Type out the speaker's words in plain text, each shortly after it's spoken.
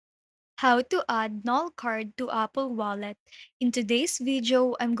How to add null card to Apple Wallet. In today's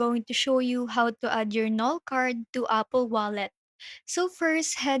video, I'm going to show you how to add your null card to Apple Wallet. So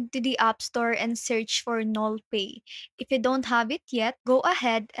first, head to the App Store and search for Null Pay. If you don't have it yet, go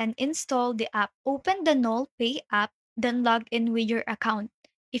ahead and install the app. Open the Null Pay app, then log in with your account.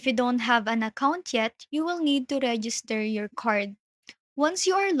 If you don't have an account yet, you will need to register your card. Once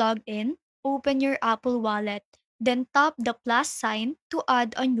you are logged in, open your Apple Wallet, then tap the plus sign to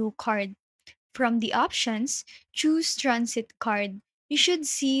add a new card. From the options, choose Transit Card. You should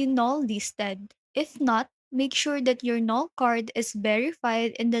see Null listed. If not, make sure that your Null card is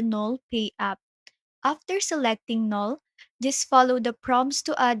verified in the Null Pay app. After selecting Null, just follow the prompts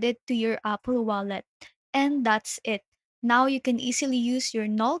to add it to your Apple Wallet. And that's it. Now you can easily use your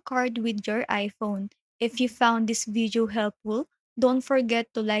Null card with your iPhone. If you found this video helpful, don't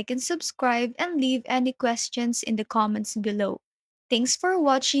forget to like and subscribe and leave any questions in the comments below. Thanks for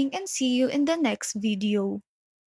watching and see you in the next video.